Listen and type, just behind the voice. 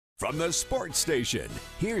From the Sports Station,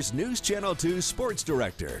 here's News Channel 2 Sports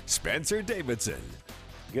Director Spencer Davidson.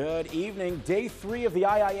 Good evening. Day 3 of the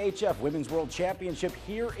IIHF Women's World Championship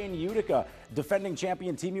here in Utica. Defending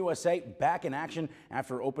champion Team USA back in action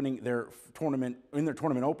after opening their tournament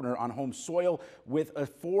opener on home soil with a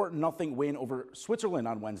 4-0 win over Switzerland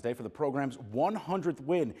on Wednesday for the program's 100th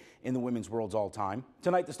win in the Women's World's all-time.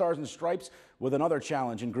 Tonight, the Stars and Stripes with another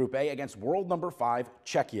challenge in Group A against world number 5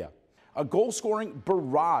 Czechia. A goal-scoring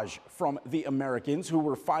barrage from the Americans, who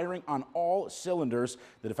were firing on all cylinders.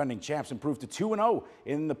 The defending champs improved to 2-0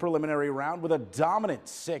 in the preliminary round with a dominant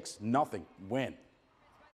 6-0 win.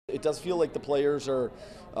 It does feel like the players are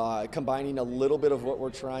combining a little bit of what we're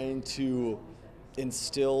trying to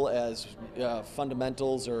instill as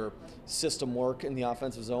fundamentals or system work in the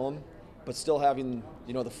offensive zone, but still having,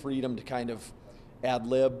 the freedom to kind of ad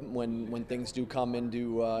lib when things do come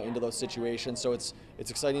into those situations. So it's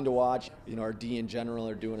exciting to watch. Our D in general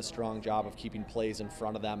are doing a strong job of keeping plays in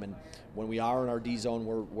front of them, and when we are in our D zone,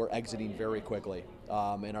 we're exiting very quickly.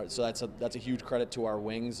 So that's a huge credit to our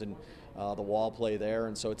wings and the wall play there.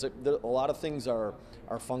 And so a lot of things are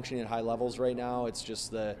functioning at high levels right now. It's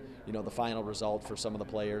just the final result for some of the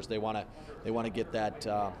players. They want to get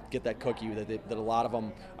that cookie that a lot of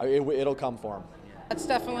them it'll come for them. It's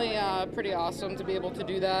definitely pretty awesome to be able to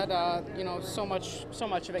do that. So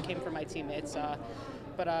much of it came from my teammates,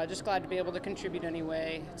 but just glad to be able to contribute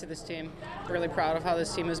anyway to this team. Really proud of how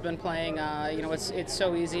this team has been playing. It's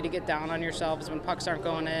so easy to get down on yourselves when pucks aren't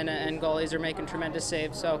going in and goalies are making tremendous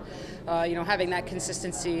saves. So, having that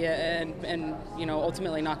consistency and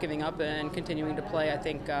ultimately not giving up and continuing to play, I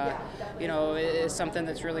think, is something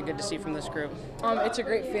that's really good to see from this group. It's a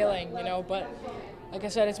great feeling, but like I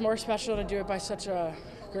said, it's more special to do it by such a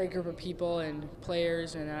great group of people and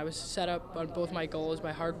players, and I was set up on both my goals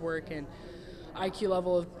by hard work and IQ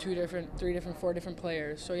level of 2 different, 3 different, 4 different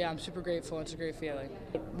players. So yeah, I'm super grateful. It's a great feeling.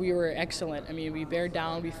 We were excellent. I mean, we bared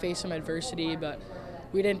down, we faced some adversity, but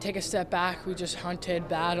we didn't take a step back. We just hunted,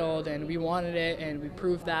 battled, and we wanted it, and we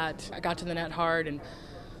proved that. I got to the net hard, and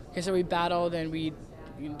like I said, we battled, and we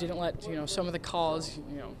didn't let some of the calls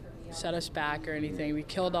set us back or anything. We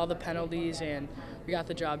killed all the penalties and we got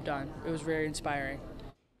the job done. It was very inspiring.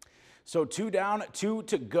 So 2 down, 2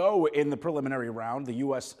 to go in the preliminary round. The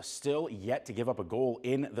U.S. still yet to give up a goal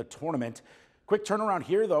in the tournament. Quick turnaround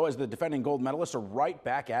here, though, as the defending gold medalists are right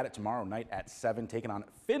back at it tomorrow night at 7, taking on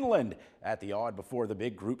Finland at the Odd before the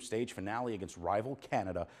big group stage finale against rival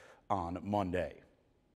Canada on Monday.